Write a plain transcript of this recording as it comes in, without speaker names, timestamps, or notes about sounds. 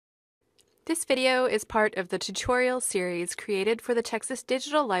This video is part of the tutorial series created for the Texas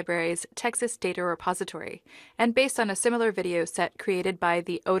Digital Library's Texas Data Repository, and based on a similar video set created by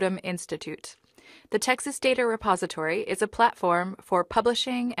the Odum Institute. The Texas Data Repository is a platform for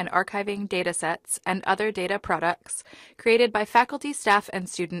publishing and archiving datasets and other data products created by faculty, staff, and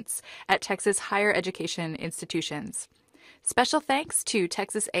students at Texas higher education institutions. Special thanks to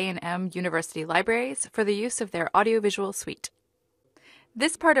Texas A&M University Libraries for the use of their audiovisual suite.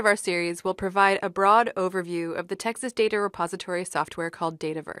 This part of our series will provide a broad overview of the Texas Data Repository software called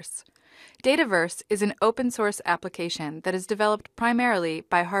Dataverse. Dataverse is an open-source application that is developed primarily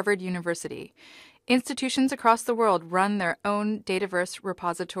by Harvard University. Institutions across the world run their own Dataverse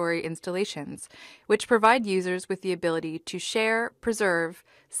repository installations, which provide users with the ability to share, preserve,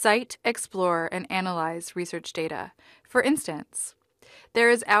 cite, explore, and analyze research data. For instance, there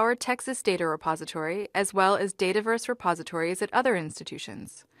is our Texas Data Repository, as well as Dataverse repositories at other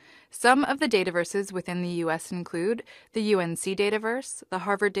institutions. Some of the Dataverses within the U.S. include the UNC Dataverse, the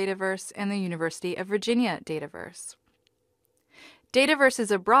Harvard Dataverse, and the University of Virginia Dataverse.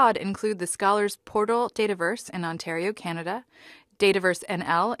 Dataverses abroad include the Scholars Portal Dataverse in Ontario, Canada, Dataverse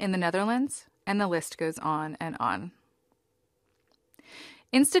NL in the Netherlands, and the list goes on and on.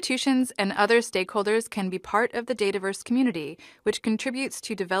 Institutions and other stakeholders can be part of the Dataverse community, which contributes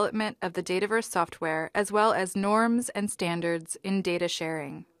to development of the Dataverse software as well as norms and standards in data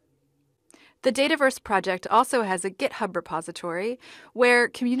sharing. The Dataverse project also has a GitHub repository where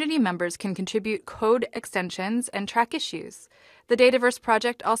community members can contribute code extensions and track issues. The Dataverse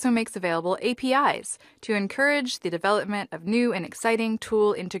project also makes available APIs to encourage the development of new and exciting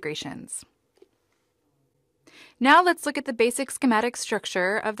tool integrations. Now let's look at the basic schematic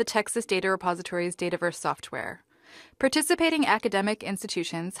structure of the Texas Data Repository's Dataverse software. Participating academic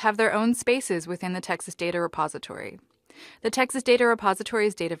institutions have their own spaces within the Texas Data Repository. The Texas Data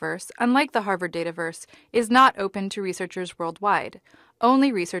Repository's Dataverse, unlike the Harvard Dataverse, is not open to researchers worldwide.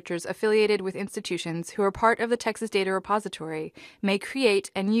 Only researchers affiliated with institutions who are part of the Texas Data Repository may create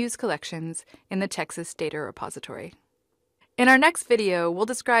and use collections in the Texas Data Repository. In our next video, we'll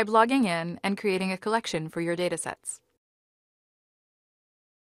describe logging in and creating a collection for your datasets.